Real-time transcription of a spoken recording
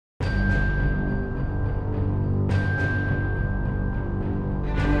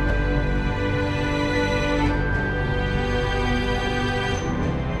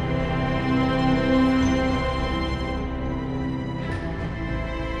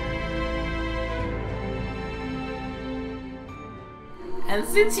And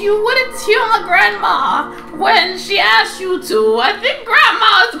since you wouldn't humor Grandma when she asked you to, I think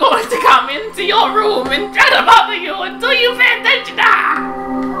Grandma is going to come into your room and try to bother you until you pay attention to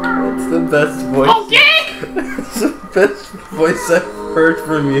her. That's the best voice. Okay? That's the best voice I've heard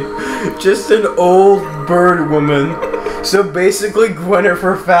from you. Just an old bird woman. So basically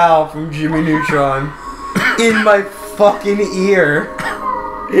Gwennifer Fowl from Jimmy Neutron. In my fucking ear.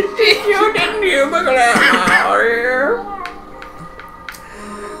 You didn't hear McCloud here.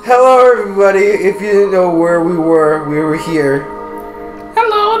 Hello everybody, if you didn't know where we were here.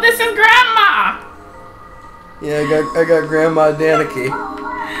 Hello, this is Grandma. Yeah, I got Grandma Danica.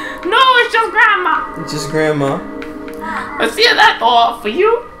 No, it's just Grandma. It's just Grandma. Let's see that door for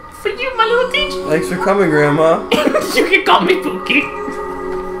you. For you, my little teacher. Thanks for coming, Grandma. You can call me Pookie.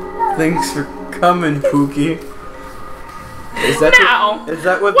 Thanks for coming, Pookie. Is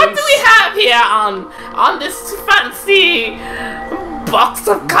that what do we have here on this fancy box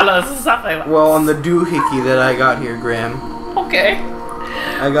of colors and stuff like that? Well, on the doohickey that I got here, Graham. Okay.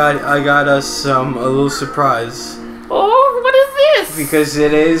 I got us a little surprise. Oh, what is this? Because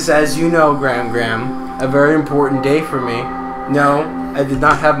it is, as you know, Graham, a very important day for me. No, I did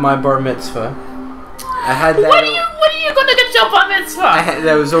not have my bar mitzvah. I had that. What are you gonna get your bar mitzvah?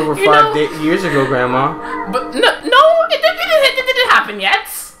 That was over 5 years ago, Grandma. But no, it didn't happen yet.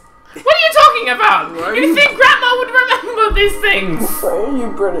 What are you talking about? You think Grandma would remember these things? Why are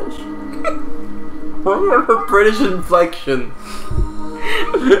you British? Why do you have a British inflection?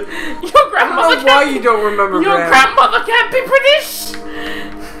 Your grandmother I don't know why you don't remember Your grandmother can't be British.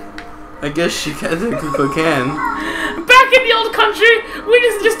 I guess she technically can. Back in the old country, we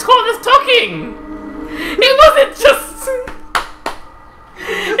just call this talking. It wasn't just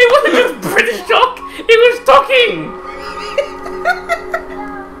British talk. It was talking.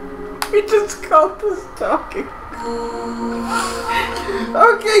 We just called this talking.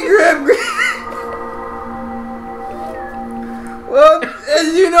 Okay, Graham. Well,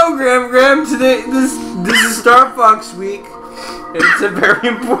 as you know, Graham, today this is Star Fox week. And it's a very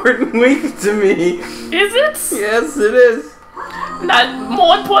important week to me. Is it? Yes, it is. Not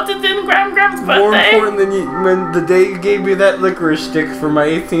more important than Graham's birthday? More important than when the day you gave me that licorice stick for my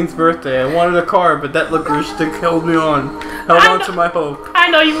 18th birthday. I wanted a car, but that licorice stick held on to my hope. I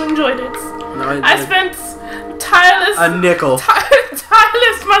know you enjoyed it. No, I spent tireless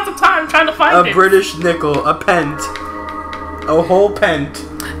amounts of time trying to find it. A British nickel, a pence. A whole pent.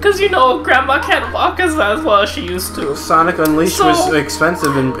 Because you know, Grandma can't walk as well as she used to. Sonic Unleashed was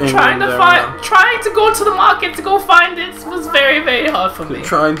expensive in trying to go to the market to go find it was very, very hard for me.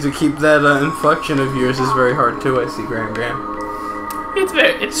 Trying to keep that inflection of yours is very hard too. I see, Graham.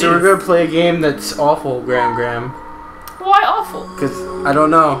 So we're gonna play a game that's awful, Graham. Why awful? Because I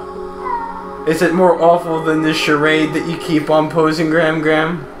don't know. Is it more awful than this charade that you keep on posing, Graham?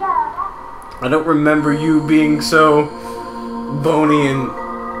 I don't remember you being so bony and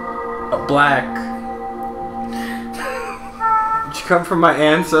black. Did you come from my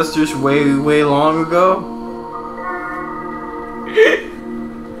ancestors way long ago?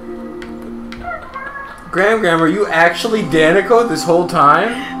 Graham, are you actually Danica this whole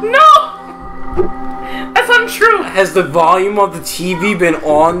time? No! That's untrue. Has the volume of the TV been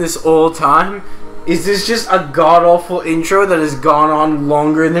on this whole time? Is this just a god-awful intro that has gone on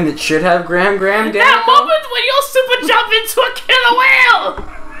longer than it should have, Graham? That moment when you'll super jump into a killer whale!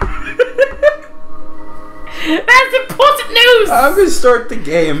 That's important news! I'm gonna start the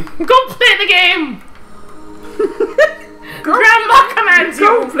game. Go play the game! Grandma commands you!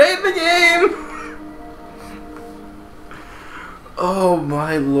 Go play the game! Oh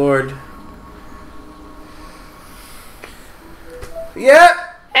my lord. Yeah!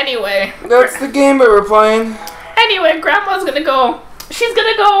 Anyway. That's the game that we're playing. Anyway, Grandma's gonna go. She's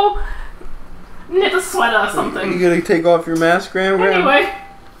gonna go knit a sweater or something. You gonna take off your mask, Graham? Anyway.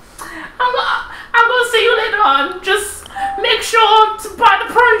 I'm gonna see you later on. Just make sure to buy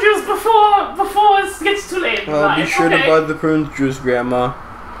the prune juice before it gets too late. I'll be sure to buy the prune juice, Grandma.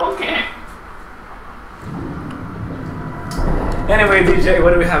 Okay. Anyway, DJ,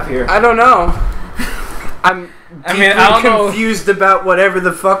 what do we have here? I don't know. I'm confused about whatever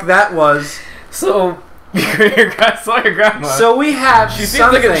the fuck that was. So, saw your grandma. So we have she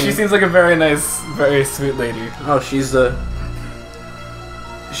seems like a very nice, very sweet lady. Oh, she's a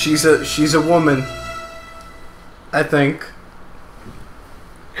woman. I think.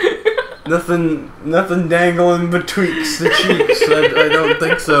 nothing dangling betwixt the cheeks. I don't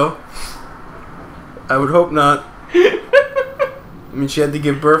think so. I would hope not. I mean, she had to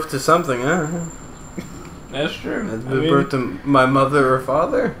give birth to something, huh? That's true. Had to give birth to my mother or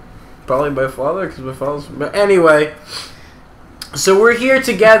father? Probably my father, because my father's... But anyway, So we're here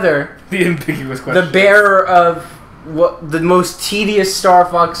together. The ambiguous question. The bearer of the most tedious Star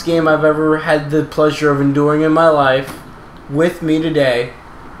Fox game I've ever had the pleasure of enduring in my life. With me today.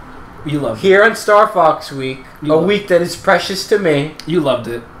 You loved it. Here on Star Fox Week. A week that is precious to me. You loved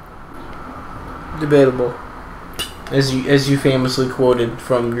it. Debatable. As you famously quoted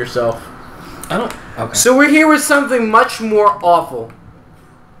from yourself. I don't... Okay. So we're here with something much more awful.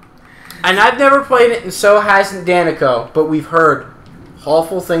 And I've never played it, and so hasn't Danico, but we've heard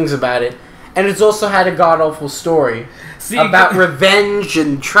awful things about it. And it's also had a god-awful story. See, about revenge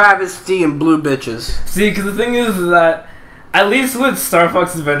and travesty and blue bitches. See, because the thing is that, at least with Star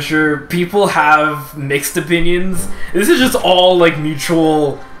Fox Adventure, people have mixed opinions. This is just all, like,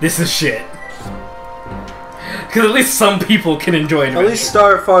 mutual, this is shit. Because at least some people can enjoy it. At least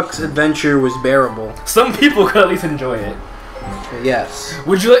Star Fox Adventure was bearable. Some people could at least enjoy it. Yes.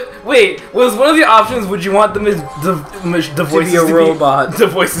 Would you like... Wait, was one of the options, would you want the voices to be a robot? The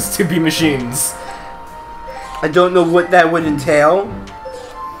voices to be machines. I don't know what that would entail.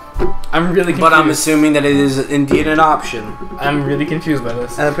 I'm really confused. But I'm assuming that it is indeed an option. I'm really confused by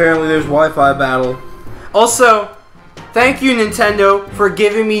this. And apparently there's Wi-Fi battle. Also, thank you, Nintendo, for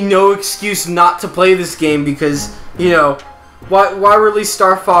giving me no excuse not to play this game because, you know, why release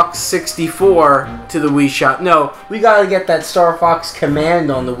Star Fox 64 to the Wii Shop? No, we gotta get that Star Fox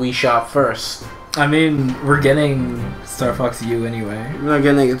Command on the Wii Shop first. I mean, we're getting Star Fox U anyway. We're not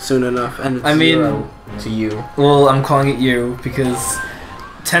getting it soon enough, and it's zero to you. Well, I'm calling it U because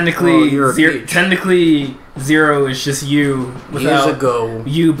technically, technically Zero is just U without years ago,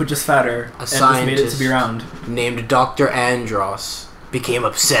 U, but just fatter, a and just made it to be round. Named Dr. Andros became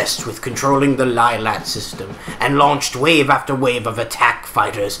obsessed with controlling the Lilat system and launched wave after wave of attack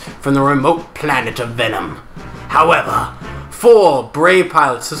fighters from the remote planet of Venom. However, 4 brave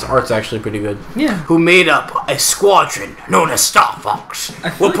pilots, this art's actually pretty good, who made up a squadron known as Star Fox,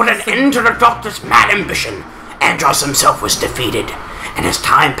 will put an end to the Doctor's mad ambition. Andros himself was defeated, and as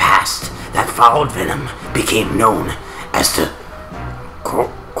time passed, that fouled Venom became known as the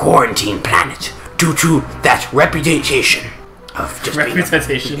Quarantine Planet due to that reputation of just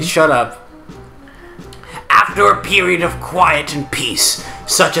reputation. Shut up. After a period of quiet and peace,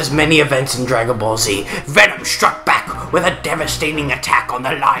 such as many events in Dragon Ball Z, Venom struck back with a devastating attack on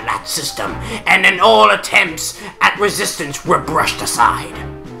the Lilat system, and then all attempts at resistance were brushed aside.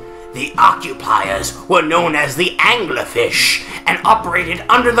 The occupiers were known as the Anglerfish and operated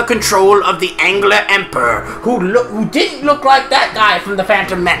under the control of the Angler Emperor, who didn't look like that guy from the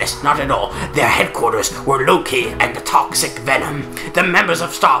Phantom Menace, not at all. Their headquarters were located at the Toxic Venom. The members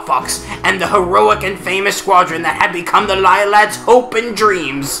of Star Fox and the heroic and famous squadron that had become the Lilat's hope and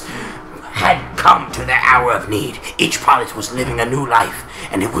dreams had come to their hour of need. Each pilot was living a new life,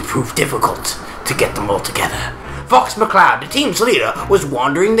 and it would prove difficult to get them all together. Fox McCloud, the team's leader, was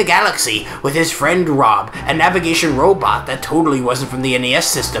wandering the galaxy with his friend Rob, a navigation robot that totally wasn't from the NES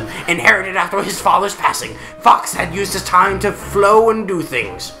system, inherited after his father's passing. Fox had used his time to flow and do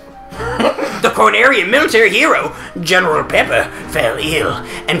things. The Cornerian military hero, General Pepper, fell ill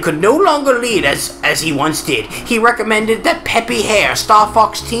and could no longer lead as he once did. He recommended that Peppy Hare, Star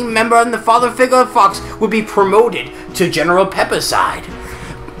Fox team member and the father figure of Fox, would be promoted to General Pepper's side.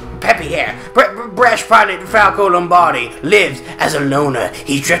 Peppy Hare, brash pilot Falco Lombardi, lived as a loner.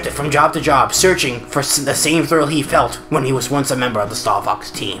 He drifted from job to job, searching for the same thrill he felt when he was once a member of the Star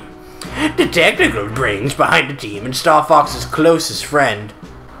Fox team. The technical brains behind the team and Star Fox's closest friend,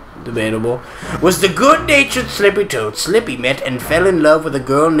 debatable, was the good-natured Slippy Toad. Slippy met and fell in love with a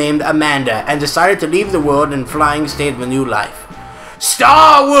girl named Amanda and decided to leave the world in flying state of a new life.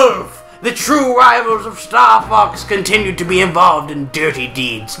 Star Wolf! The true rivals of Star Fox continued to be involved in dirty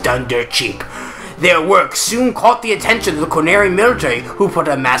deeds done dirt cheap. Their work soon caught the attention of the Cornerian military, who put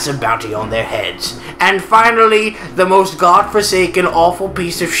a massive bounty on their heads. And finally, the most godforsaken, awful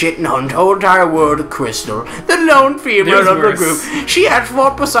piece of shit in the whole entire world, Krystal, the lone female of the group. She had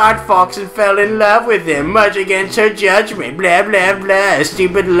fought beside Fox and fell in love with him, much against her judgment, blah blah blah, a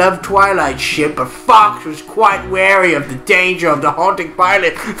stupid love Twilight shit, but Fox was quite wary of the danger of the haunting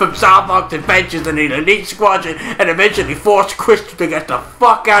pilot from Star Fox Adventures and the elite squadron, and eventually forced Krystal to get the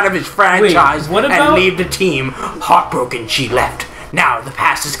fuck out of his franchise. Wait, and leave the team. Heartbroken, she left. Now the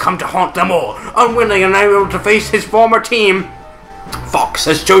past has come to haunt them all. Unwilling and unable to face his former team, Fox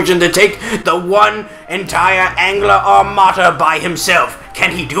has chosen to take the one entire Angler Armada by himself.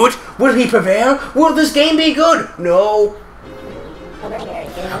 Can he do it? Will he prevail? Will this game be good? No.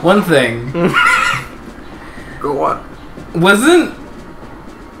 One thing. Go on. Wasn't...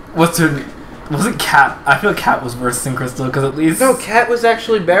 What's her... Wasn't Cat? I feel Cat was worse than Krystal because at least No, Cat was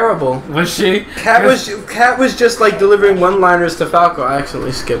actually bearable. was she? Cat was just like delivering one-liners to Falco. I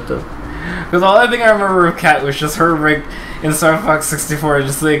accidentally skipped them. Because all I think I remember of Cat was just her like in Star Fox 64,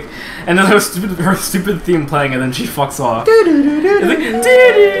 just like, and then her stupid theme playing, and then she fucks off. It's like,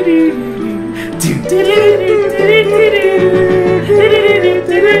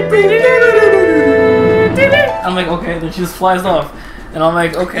 I'm like, okay, then she just flies off, and I'm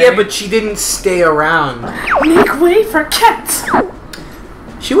like, okay. Yeah, but she didn't stay around. Make way for Cat.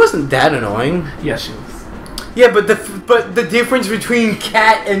 She wasn't that annoying. Yeah, she was. Yeah, but the difference between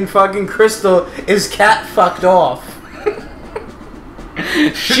Cat and fucking Krystal is Cat fucked off.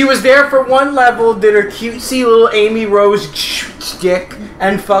 She was there for one level, did her cutesy little Amy Rose stick,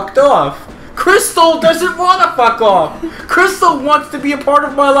 and fucked off. Krystal doesn't want to fuck off. Krystal wants to be a part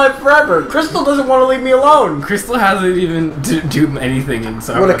of my life forever. Krystal doesn't want to leave me alone. Krystal hasn't even do anything in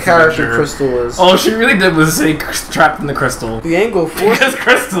Star Fox. What a character Krystal is. All she really did was say trapped in the crystal. The angle force. Because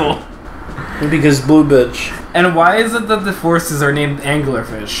Krystal. Because blue bitch. And why is it that the forces are named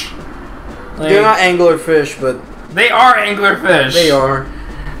anglerfish? Like, They're not anglerfish, but they are anglerfish. they are.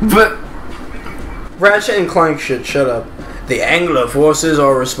 But Ratchet and Clank shit, shut up. The Angler forces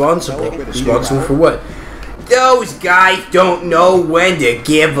are responsible. Responsible for what? Those guys don't know when to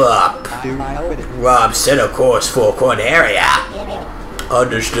give up. Rob, set a course for Corneria.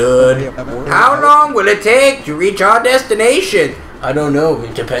 Understood. How long will it take to reach our destination? I don't know.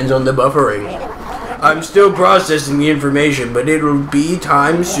 It depends on the buffering. I'm still processing the information, but it'll be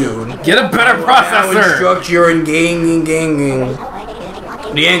time soon. get a better Now processor. instruct your engaging.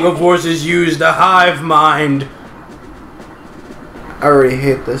 The Angler forces use the hive mind. I already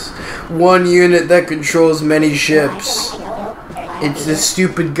hate this. One unit that controls many ships. It's the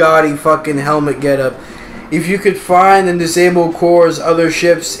stupid gaudy fucking helmet getup. If you could find and disable cores, other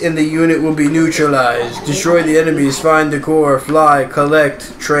ships in the unit will be neutralized. Destroy the enemies, find the core, fly,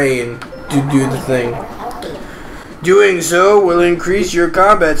 collect, train, to do the thing. Doing so will increase your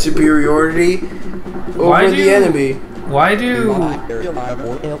combat superiority over the enemy. Why do...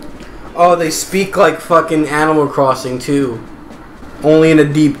 Oh, they speak like fucking Animal Crossing too. Only in a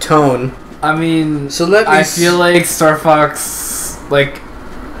deep tone. I mean, So let me I feel like Star Fox, like,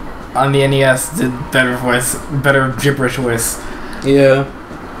 on the NES did better gibberish voice. Yeah.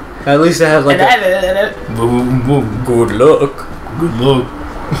 At least it had like a... Boom, boom. Good luck. Good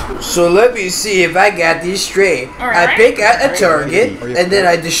luck. So let me see if I got this straight. I pick out a target, and then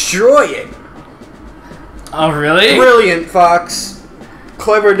I destroy it. Oh, really? Brilliant, Fox.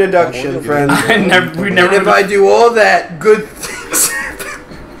 Clever deduction, friend. We never And if I do all that, good things happen.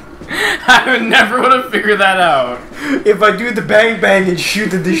 I would never would have figured that out. If I do the bang bang and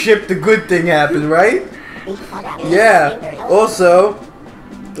shoot at the ship, the good thing happens, right? Yeah. Also,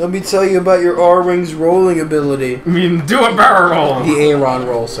 let me tell you about your R-Wing's rolling ability. I mean, do a barrel roll. The Aaron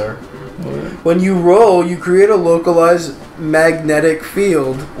roll, sir. When you roll, you create a localized magnetic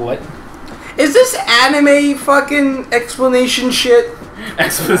field. What? Is this anime fucking explanation shit?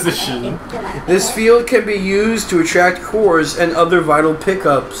 Exposition. This field can be used to attract cores and other vital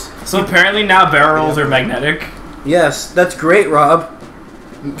pickups. So apparently now barrels are magnetic. Yes, that's great, Rob.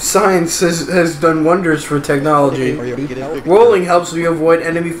 Science has done wonders for technology. Rolling helps me avoid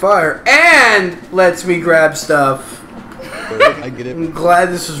enemy fire and lets me grab stuff. I'm glad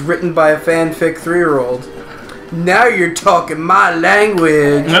this was written by a fanfic 3-year-old. Now you're talking my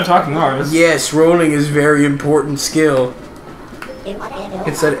language. I'm not talking ours. Yes, rolling is very important skill.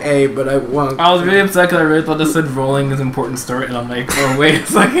 It said A, but I won't. I was really upset because I really thought this said rolling is important start, and I'm like, oh wait a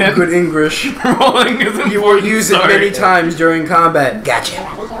second. Good English. Rolling is important. You will use it start. many times during combat.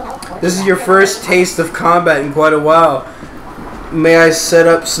 Gotcha. This is your first taste of combat in quite a while. May I set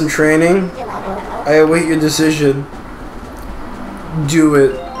up some training? I await your decision. Do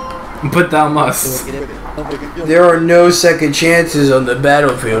it. But thou must. There are no second chances on the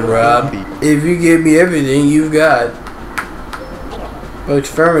battlefield, Rob. If you give me everything you've got.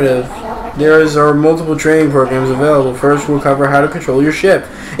 Affirmative. There are multiple training programs available. First, we'll cover how to control your ship.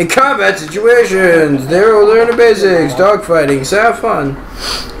 In combat situations, there will learn the basics. Dogfighting. So have fun.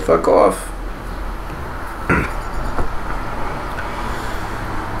 Fuck off.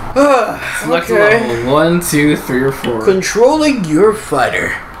 Select level 1, 2, 3, or 4. Controlling your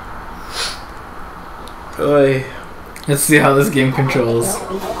fighter. Oy. Let's see how this game controls.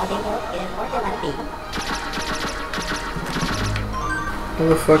 What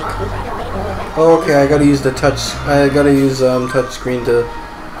the fuck? Oh, okay, I gotta use the touch. I gotta use touch screen to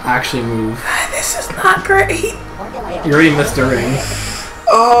Actually move. This is not great. You already missed a ring.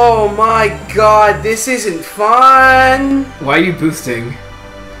 Oh my god, this isn't fun. Why are you boosting?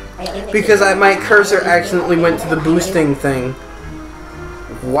 because my cursor accidentally went to the boosting thing.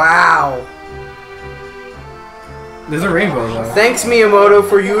 Wow. There's a rainbow though. Thanks, Miyamoto,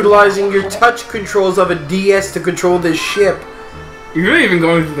 for utilizing your touch controls of a DS to control this ship. You're really even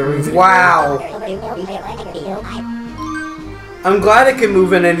going through the rings. Wow. I'm glad it can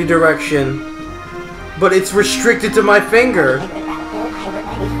move in any direction, but it's restricted to my finger.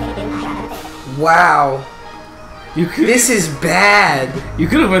 Wow. This is bad. You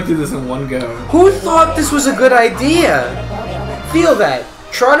could have went through this in one go. Who thought this was a good idea? Feel that.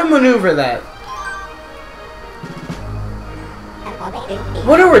 Try to maneuver that.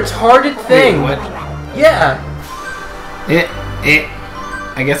 What a retarded thing. Wait, what? Yeah.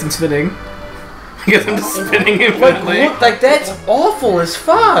 I guess I'm spinning. I guess I'm just spinning Like, infinitely. look, like that's awful as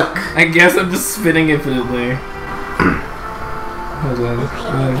fuck. I guess I'm just spinning infinitely. Hold on.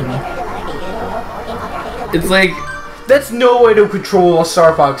 It's like... That's no way to control a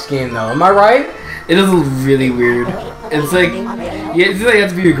Star Fox game, though. Am I right? It is really weird. It's like... Yeah, it's like you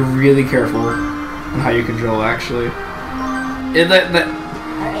have to be like, really careful on how you control, actually.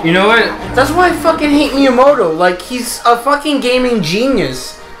 You know what? That's why I fucking hate Miyamoto. Like, he's a fucking gaming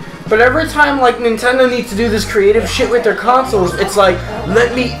genius. But every time, like, Nintendo needs to do this creative shit with their consoles, it's like,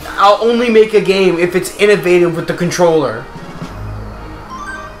 I'll only make a game if it's innovative with the controller.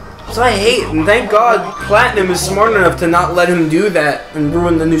 So I hate it, and thank God Platinum is smart enough to not let him do that and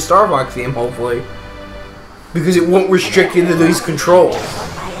ruin the new Star Fox game, hopefully. Because it won't restrict you to these controls.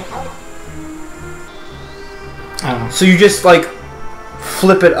 I don't know. So you just, like,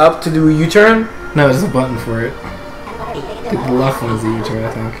 flip it up to do a U-turn? No, there's a button for it. The left one is a U-turn,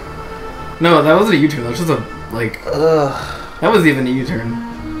 I think. No, that wasn't a U-turn. That was just a, like... Ugh. That wasn't even a U-turn.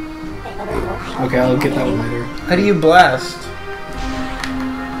 Okay, I'll get that one later. How do you blast?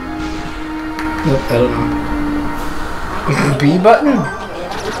 Nope, I don't know. B button?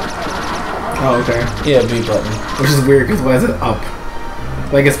 Oh, okay. Yeah, B button. Which is weird, because why is it up?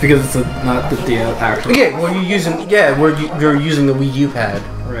 Well, I guess because it's not the actual... Yeah, well, you're using the Wii U pad.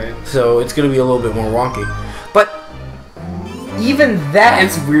 Right. So it's going to be a little bit more wonky. But even that...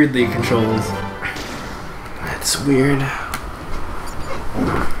 It's weirdly controlled. That's weird.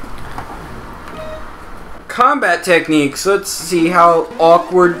 Combat techniques. Let's see how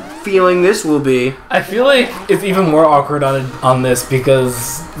awkward feeling this will be. I feel like it's even more awkward on this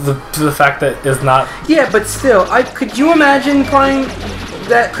because the fact that it's not... Yeah, but still, could you imagine playing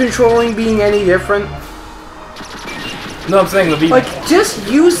that controlling being any different? No, I'm saying the beat... Like, just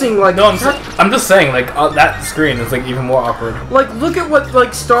using, like... No, I'm just saying, like, that screen is, like, even more awkward. Like, look at what,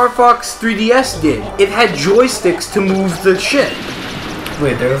 like, Star Fox 3DS did. It had joysticks to move the shit.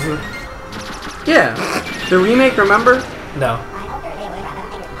 Wait, there's a... Yeah. The remake, remember? No.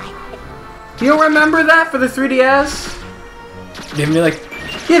 You don't remember that for the 3DS? Give me, like...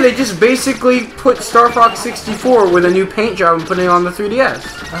 Yeah, they just basically put Star Fox 64 with a new paint job and put it on the 3DS.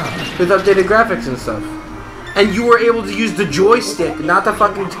 Oh. With updated graphics and stuff. And you were able to use the joystick, not the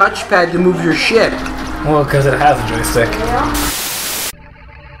fucking touchpad to move your shit. Well, because it has a joystick.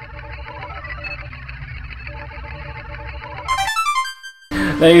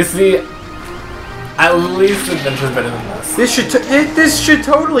 Now you see, at least Adventure's better than this. This should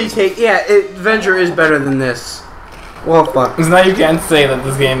totally take... Yeah, Adventure is better than this. Well, fuck. Because now you can't say that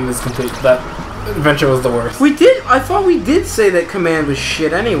this game is complete, that Adventure was the worst. I thought we did say that Command was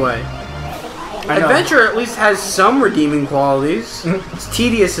shit anyway. Adventure at least has some redeeming qualities. It's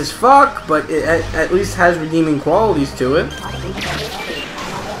tedious as fuck, but it at least has redeeming qualities to it.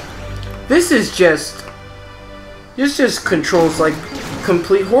 This is just... This just controls like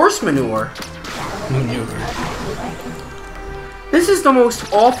complete horse manure. This is the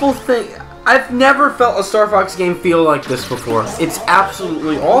most awful thing. I've never felt a Star Fox game feel like this before. It's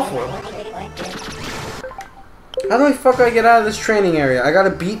absolutely awful. How the fuck do I get out of this training area? I gotta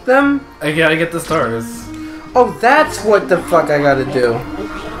beat them? I gotta get the stars. Oh, that's what the fuck I gotta do.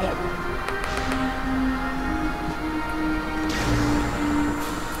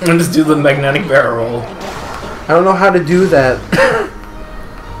 And just do the magnetic barrel roll. I don't know how to do that.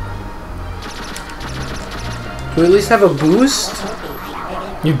 Do we at least have a boost?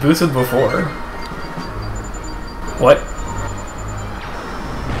 You boosted before. What?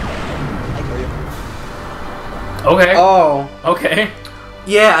 Okay. Oh. Okay.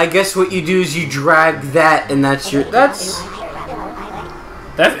 Yeah, I guess what you do is you drag that and that's your... That's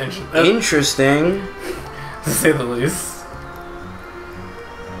interesting. To say the least.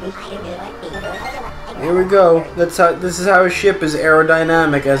 Here we go. This is how a ship is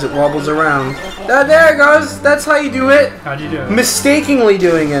aerodynamic as it wobbles around. There it goes. That's how you do it. How'd you do it? Mistakenly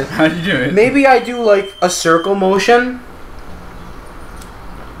doing it. How'd you do it? Maybe I do like a circle motion.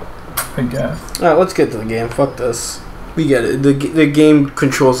 I guess. Alright, let's get to the game. Fuck this. We get it. The game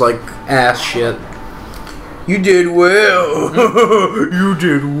controls like ass shit. You did well. You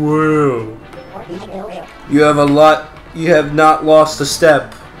did well. You have a lot. You have not lost a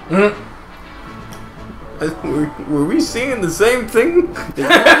step. Were we seeing the same thing?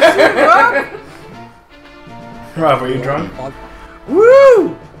 Rob, were you drunk?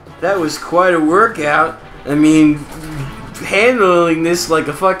 Woo! That was quite a workout. I mean, handling this like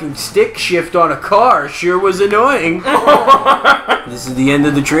a fucking stick shift on a car sure was annoying. This is the end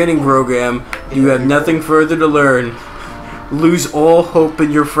of the training program. You have nothing further to learn. Lose all hope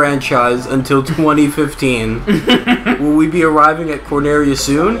in your franchise until 2015. Will we be arriving at Corneria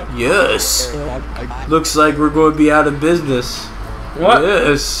soon? Yes. Looks like we're going to be out of business. What?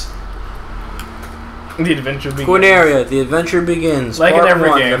 Yes. The adventure begins. Corneria, the adventure begins. Like Part in every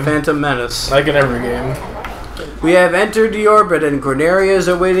 1, game. The Phantom Menace. Like in every game. We have entered the orbit and Corneria is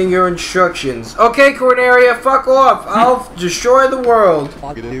awaiting your instructions. Okay, Corneria, fuck off. I'll destroy the world.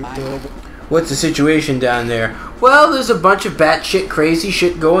 What's the situation down there? Well, there's a bunch of batshit crazy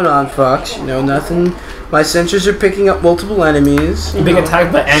shit going on, Fox. You know, nothing. My sensors are picking up multiple enemies. You're being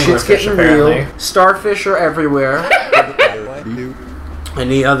attacked by Shit's anglerfish, getting apparently. real. Starfish are everywhere.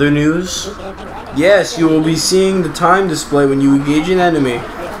 Any other news? Yes, you will be seeing the time display when you engage an enemy.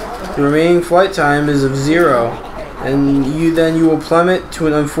 The remaining flight time is of 0, and you will plummet to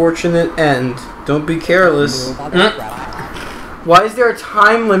an unfortunate end. Don't be careless. Why is there a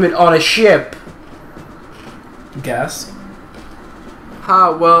time limit on a ship? Guess.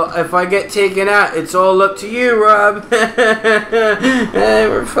 Ha, well, if I get taken out, it's all up to you, Rob. Hey,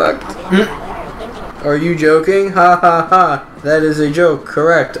 we're fucked. Are you joking? Ha ha ha. That is a joke.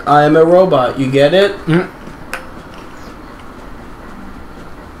 Correct. I am a robot. You get it?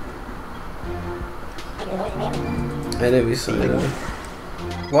 Enemy side.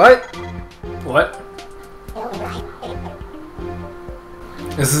 What? What?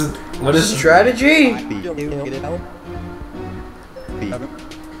 This is... What is... Strategy?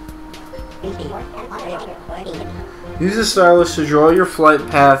 Use the stylus to draw your flight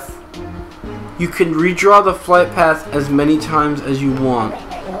path. You can redraw the flight path as many times as you want.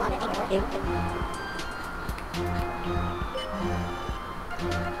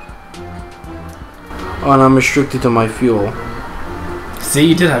 Oh, and I'm restricted to my fuel. See,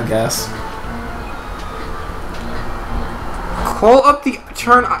 you did have gas. Call up the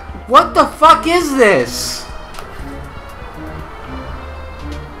turn. What the fuck is this?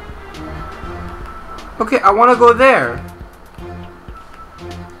 Okay, I want to go there.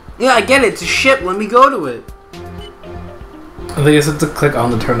 Yeah, I get it. It's a ship. Let me go to it. I think you have to click on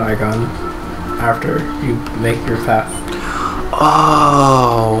the turn icon after you make your path.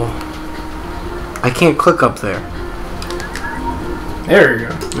 Oh. I can't click up there. There you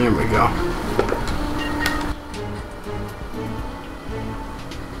go. There we go.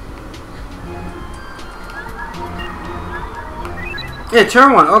 Yeah,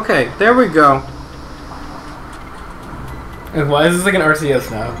 turn 1. Okay, there we go. And why is this like an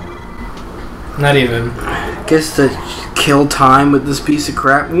RTS now? Not even. Guess to kill time with this piece of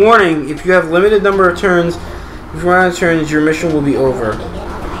crap. Warning, if you have limited number of turns, if you run out of turns, your mission will be over.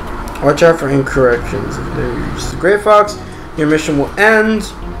 Watch out for incorrections. If they reach the Great Fox, your mission will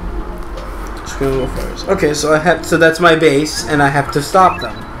end. Okay, so so that's my base, and I have to stop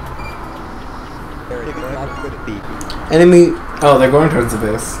them. Enemy. Oh, they're going towards the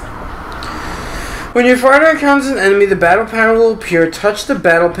base. When your fighter encounters an enemy, the battle panel will appear. Touch the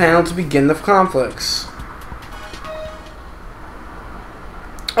battle panel to begin the conflicts.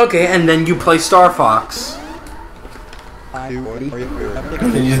 Okay, and then you play Star Fox.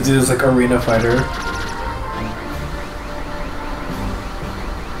 And then you just do this like arena fighter.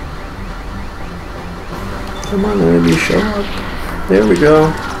 Come on, enemy, show up. There we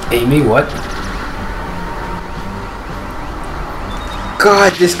go. Amy, what?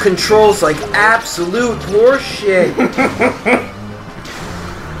 God, this controls like absolute horseshit.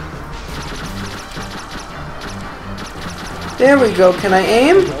 There we go. Can I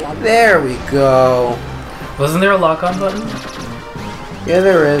aim? There we go. Wasn't there a lock-on button? Yeah,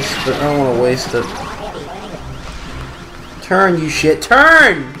 there is, but I don't want to waste it. Turn, you shit.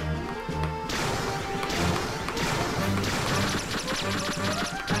 Turn!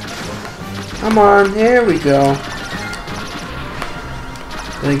 Come on, here we go.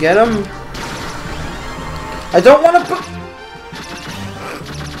 Did I get him? I don't want to put...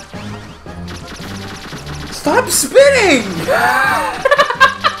 Stop spinning!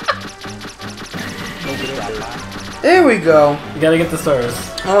 There we go. You gotta get the stars.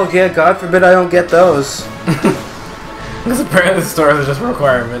 Oh yeah, God forbid I don't get those. Because apparently the stars are just a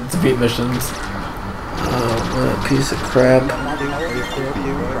requirement to beat missions. Oh, what a piece of crap.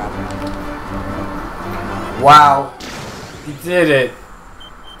 Wow. You did it.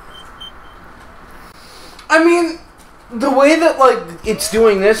 I mean, the way that, like, it's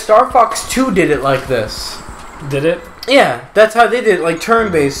doing this, Star Fox 2 did it like this. Did it? Yeah, that's how they did it, like,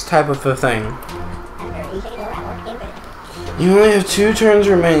 turn-based type of a thing. You only have 2 turns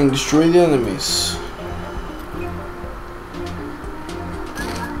remaining. Destroy the enemies.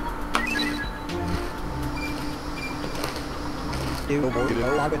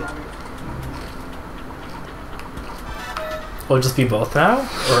 Will it just be both now?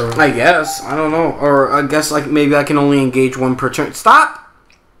 Or I guess. I don't know. Or I guess, like, maybe I can only engage 1 per turn. Stop!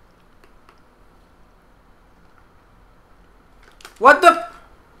 What the?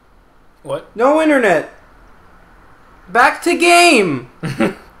 what? No internet. Back to game.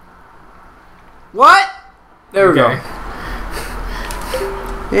 What? There we go.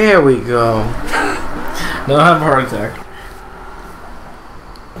 There we go. No, I have a heart attack.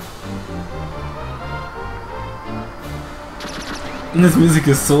 And this music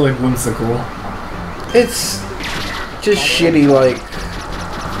is so, like, whimsical. It's just shitty, like,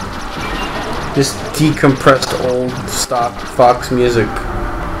 just decompressed old stock Fox music.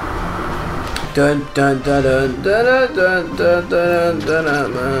 Dun dun dun dun dun dun dun dun dun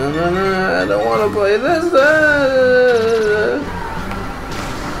dun. I don't want to play this.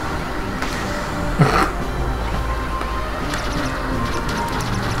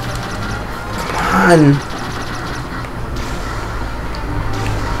 Come on.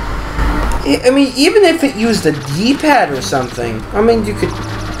 I mean, even if it used a D-pad or something, I mean, you could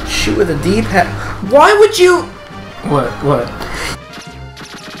shoot with a D-pad. Why would you? What?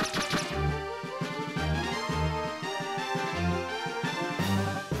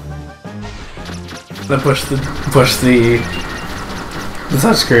 Then push the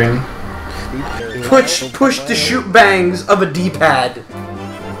touchscreen. Push the shoot bangs of a D-pad.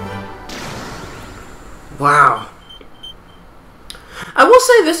 Wow. I will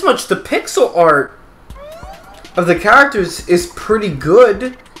say this much, the pixel art of the characters is pretty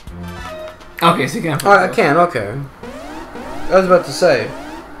good. Okay, so you can't. Oh, I can, okay. I was about to say.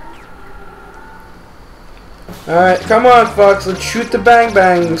 Alright, come on, Fox, let's shoot the bang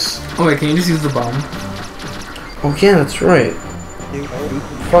bangs. Oh wait, can you just use the bomb? Oh yeah, that's right.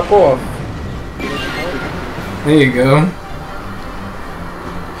 Fuck off. There you go.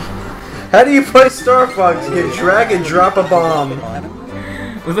 How do you play Star Fox? You drag and drop a bomb.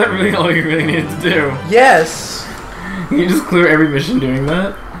 Was that really all you really needed to do? Yes. Can you just clear every mission doing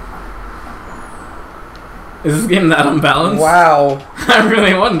that? Is this game that unbalanced? Wow. I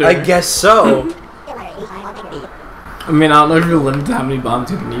really wonder. I guess so. I mean, I don't know if you're limited to how many bombs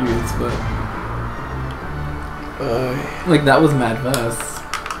you can use, but like that was mad fast.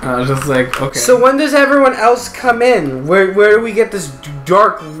 I was just like, okay. So when does everyone else come in? Where do we get this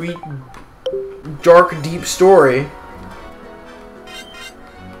dark, deep story?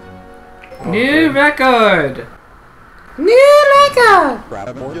 New record. New record.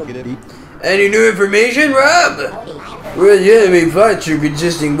 Any new information, Rob? Well, yeah, I mean, fights are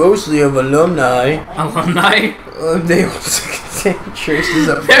consisting mostly of alumni. Alumni? They also contain traces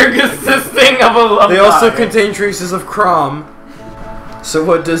of... They're consisting of alumni. They also contain traces of Crom. So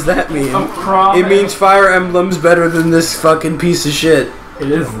what does that mean? Of Crom? It means Fire Emblem's better than this fucking piece of shit.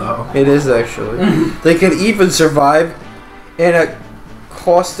 It is, though. It is, actually. They can even survive in a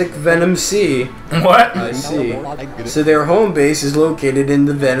caustic Venom Sea. What? I see. So their home base is located in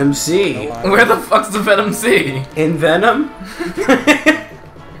the Venom Sea. Where the fuck's the Venom Sea? In Venom?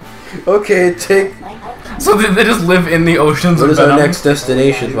 Okay, take... So they just live in the oceans What of is Venom? our next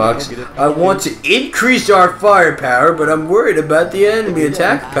destination, Fox? I want to increase our firepower, but I'm worried about the enemy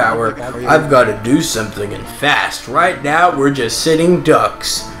attack power. I've got to do something, and fast. Right now, we're just sitting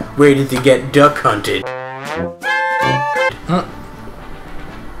ducks, waiting to get duck hunted. Huh.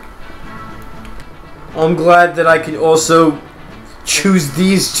 I'm glad that I can also choose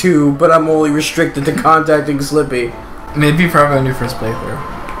these two, but I'm only restricted to contacting Slippy. Maybe probably on your first playthrough.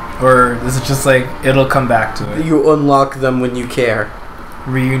 Or is it just like, it'll come back to it? You unlock them when you care.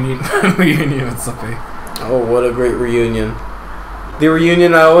 Reunion reunion with Slippy. Oh, what a great reunion. The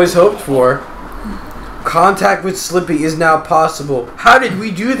reunion I always hoped for. Contact with Slippy is now possible. How did we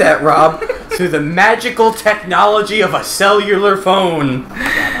do that, Rob? Through the magical technology of a cellular phone.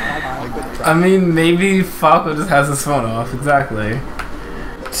 I mean, maybe Falco just has his phone off, exactly.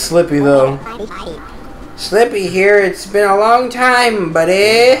 Slippy, though. Slippy here, it's been a long time,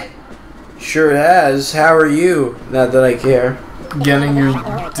 buddy. Sure has. How are you? Not that I care. getting your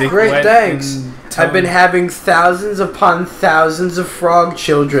dick Great, wet. thanks. I've been having thousands upon thousands of frog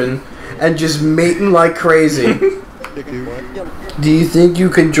children and just mating like crazy. Do you think you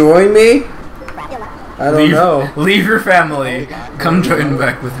could join me? I don't know. Leave your family. Come join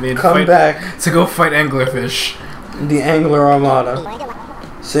back with me. And Come back. To go fight anglerfish. The Angler Armada.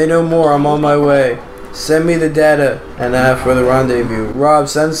 Say no more, I'm on my way. Send me the data and for the rendezvous. Rob,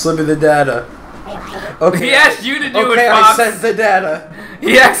 send Slippy the data. Okay. He asked you to do it, Okay, Fox. I sent the data.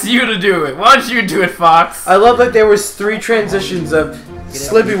 He asked you to do it. Why don't you do it, Fox? I love that there was 3 transitions of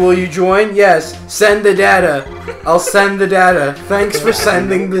Slippy, will you join? Yes. Send the data. I'll send the data. Thanks for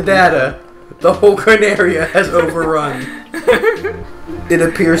sending the data. The whole current area has overrun. It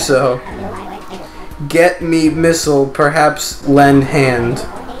appears so. Get me missile, perhaps lend hand.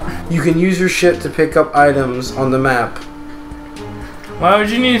 You can use your ship to pick up items on the map. Why would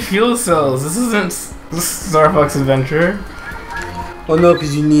you need fuel cells? This isn't Star Fox Adventure. Well, no,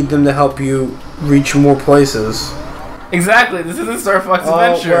 because you need them to help you reach more places. Exactly, this isn't Star Fox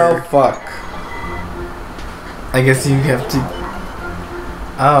Adventure. Oh, well, fuck. I guess you have to...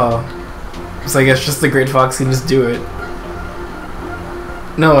 Oh. So I guess just the Great Fox can just do it.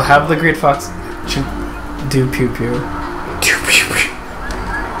 No, have the Great Fox do pew pew.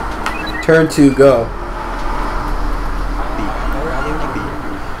 Turn 2, go.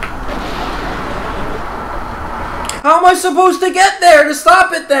 How am I supposed to get there to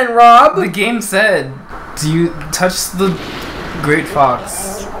stop it then, Rob? The game said, do you touch the Great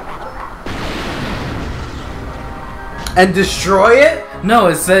Fox? And destroy it? No,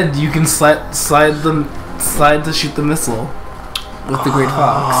 it said you can slide to shoot the missile with the Great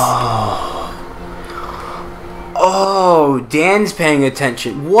Fox. Oh, Dan's paying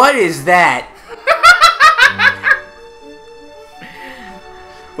attention. What is that?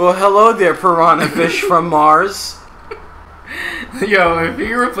 Well, hello there, piranha fish from Mars. Yo, if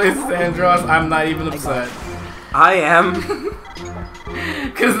he replaces Andros, I'm not even upset. I am.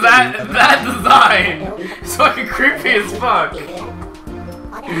 Cause that design is fucking creepy as fuck.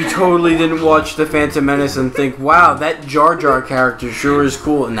 We totally didn't watch The Phantom Menace and think, wow, that Jar Jar character sure is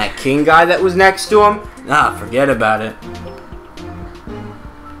cool. And that king guy that was next to him? Nah, forget about it.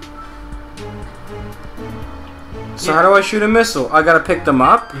 So how do I shoot a missile? I gotta pick them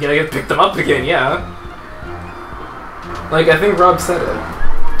up? You gotta pick them up again, yeah. Like, I think Rob said it.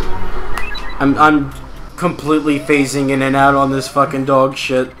 I'm completely phasing in and out on this fucking dog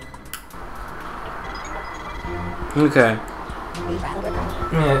shit. Okay.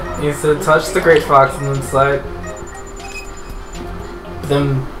 Yeah, you said touch the Great Fox and then slide.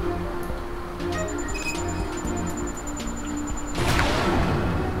 Then...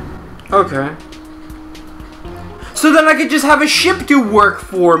 Okay. So then I could just have a ship do work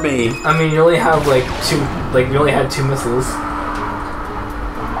for me. I mean, you only have like you only had 2 missiles.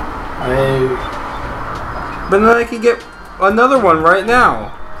 But then I could get another one right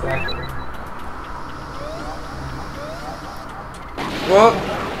now. Exactly. Well,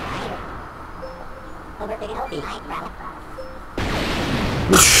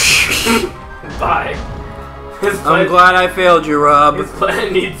 Bye. I'm glad I failed you, Rob. His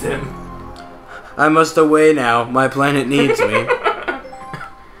planet needs him. I must away now. My planet needs me.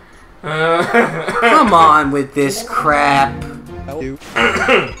 Come on with this crap.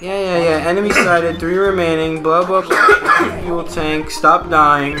 Yeah. Enemy sighted. 3 remaining. Blah, blah, blah. Fuel tank. Stop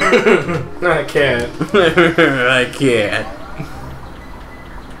dying. I can't. I can't.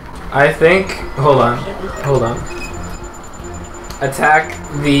 I think... Hold on. Attack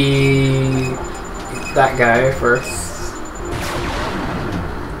that guy first.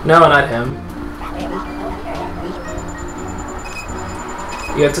 No, not him.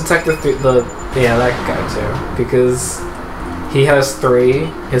 You have to attack that guy too, because he has 3,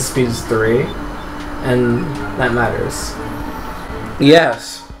 his speed is 3, and that matters.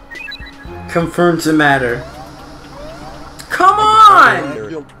 Yes. Confirmed to matter. Come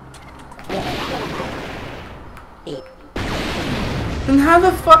on! Then how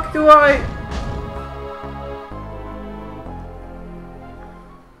the fuck do I...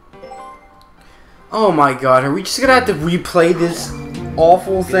 Oh my god, are we just gonna have to replay this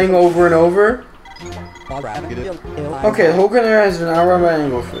awful thing over and over? Okay, Hogan Air has an hour by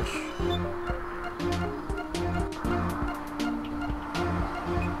anglefish.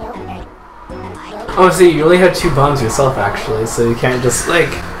 Oh, see, you only had 2 bombs yourself, actually, so you can't just, like,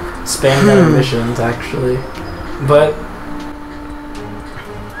 spam down missions, actually. But...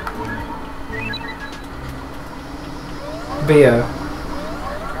 yeah.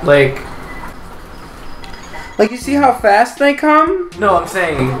 Like... Like, you see how fast they come? No, I'm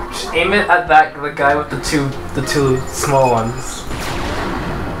saying just aim it at the guy with the two small ones,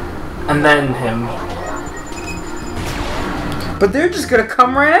 and then him. But they're just gonna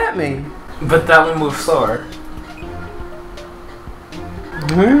come right at me. But that one moves slower.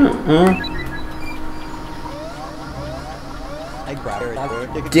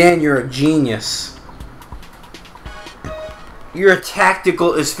 Dan, you're a genius. You're a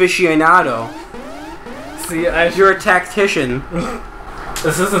tactical aficionado. See, You're a tactician.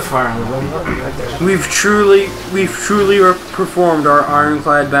 This isn't far. We've truly performed our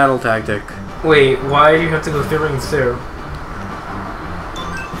ironclad battle tactic. Wait, why do you have to go through rings too?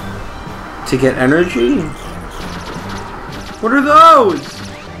 To get energy? What are those?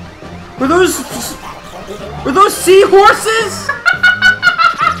 Were those seahorses?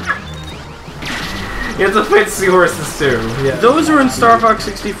 You have to fight seahorses too. Yeah. Those are in Star Fox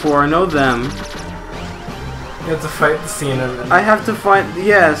 64. I know them. You have to fight the scene of it. I have to fight.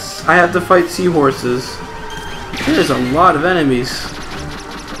 Yes, I have to fight seahorses. There's a lot of enemies.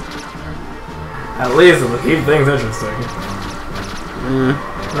 At least it'll keep things interesting.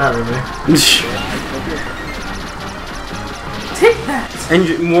 Not really. Take that!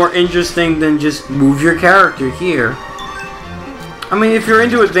 And more interesting than just move your character here. I mean, if you're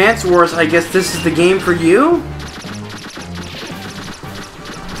into Advance Wars, I guess this is the game for you?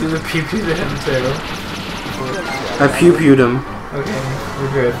 Do the pew-pew to him too. I pew-pewed him. Okay,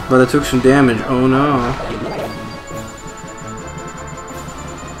 we're good. But I took some damage. Oh no.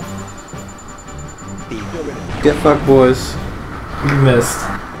 Get fucked, boys. You missed.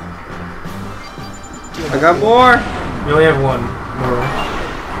 I got more! You only have one more.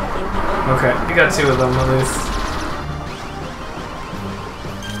 Okay, you got two of them at least.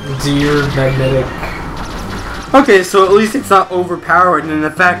 Do your magnetic. Okay, so at least it's not overpowered, and the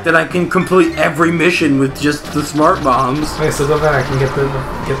fact that I can complete every mission with just the smart bombs. Okay, so go back and get the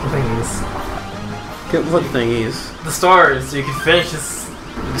thingies. Get what thingies? The stars, so you can finish this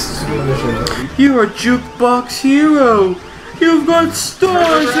stupid mission. You're a jukebox hero! You've got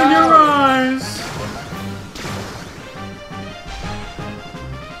stars in your eyes!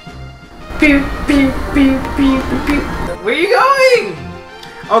 Pew, pew, pew, pew, pew. Where are you going?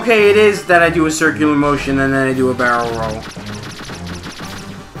 Okay, it is that I do a circular motion and then I do a barrel roll.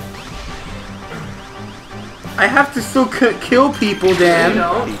 I have to still kill people, Dan.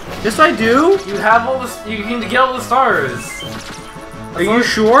 No. Yes, I do. You have all the. You can get all the stars. Are you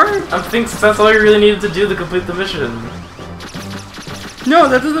sure? I think that's all you really needed to do to complete the mission. No,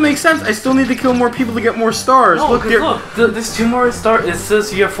 that doesn't make sense. I still need to kill more people to get more stars. No, look, there's two more stars. It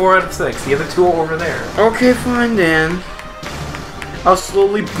says you have 4 out of 6. The other 2 are over there. Okay, fine, Dan. I'll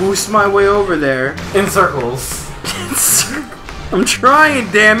slowly boost my way over there. In circles. I'm trying,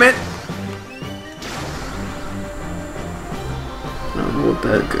 damn it! I don't know what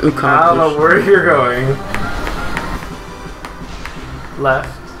that accomplished. I don't know where you're going. Left.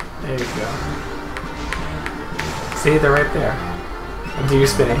 There you go. See, they're right there. And do your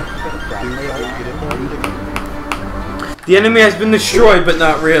spinning. The enemy has been destroyed, but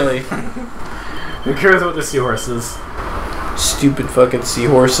not really. Who cares about the seahorses? Stupid fucking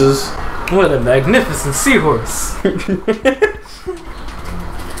seahorses. What a magnificent seahorse!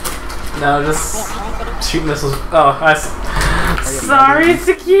 Now just shoot missiles. Oh, sorry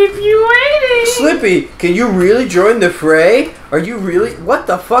to keep you waiting! Slippy, can you really join the fray? Are you really? What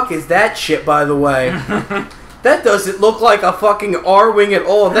the fuck is that shit, by the way? That doesn't look like a fucking R-Wing at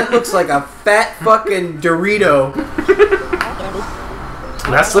all. That looks like a fat fucking Dorito.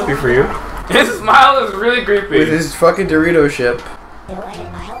 That's Slippy for you. His smile is really creepy. With his fucking Dorito ship.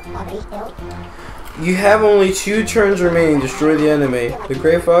 You have only 2 turns remaining to destroy the enemy. The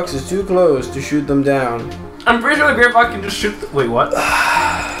Grey Fox is too close to shoot them down. I'm pretty sure the Grey Fox can just shoot wait, what?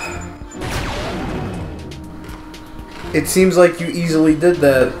 It seems like you easily did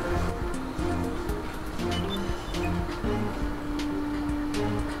that.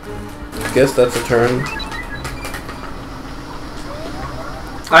 Guess that's a turn.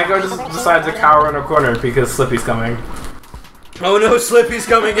 I go just decide to cower in a corner because Slippy's coming. Oh no, Slippy's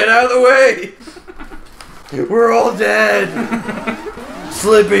coming! Get out of the way! We're all dead!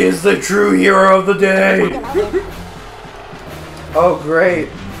 Slippy is the true hero of the day! Oh great.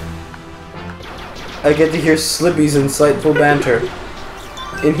 I get to hear Slippy's insightful banter.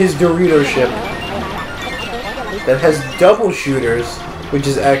 In his Dorito ship. That has double shooters, which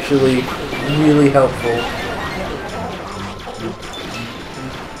is actually really helpful.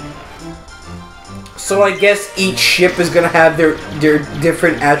 So I guess each ship is gonna have their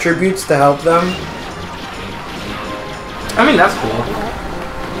different attributes to help them. I mean, that's cool.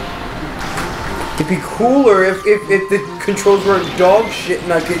 It'd be cooler if the controls were dog shit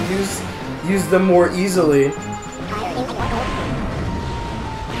and I could use them more easily.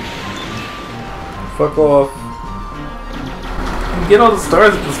 Fuck off. Get all the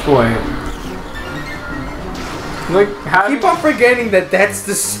stars at this point. Like, how Keep on forgetting that that's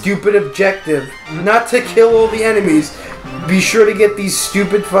the stupid objective. Not to kill all the enemies. Be sure to get these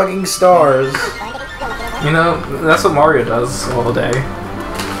stupid fucking stars. You know, that's what Mario does all day.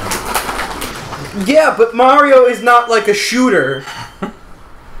 Yeah, but Mario is not like a shooter.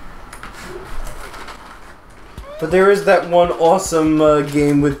 But there is that one awesome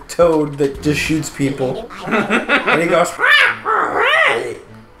game with Toad that just shoots people. And he goes,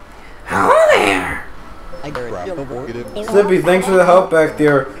 hello there! Slippy, thanks for the help back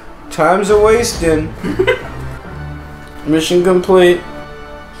there. Time's a wasting. Mission complete.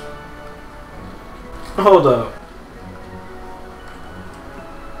 Hold up.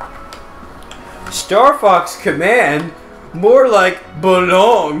 Star Fox Command? More like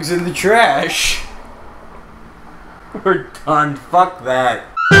belongs in the trash. We're done. Fuck that.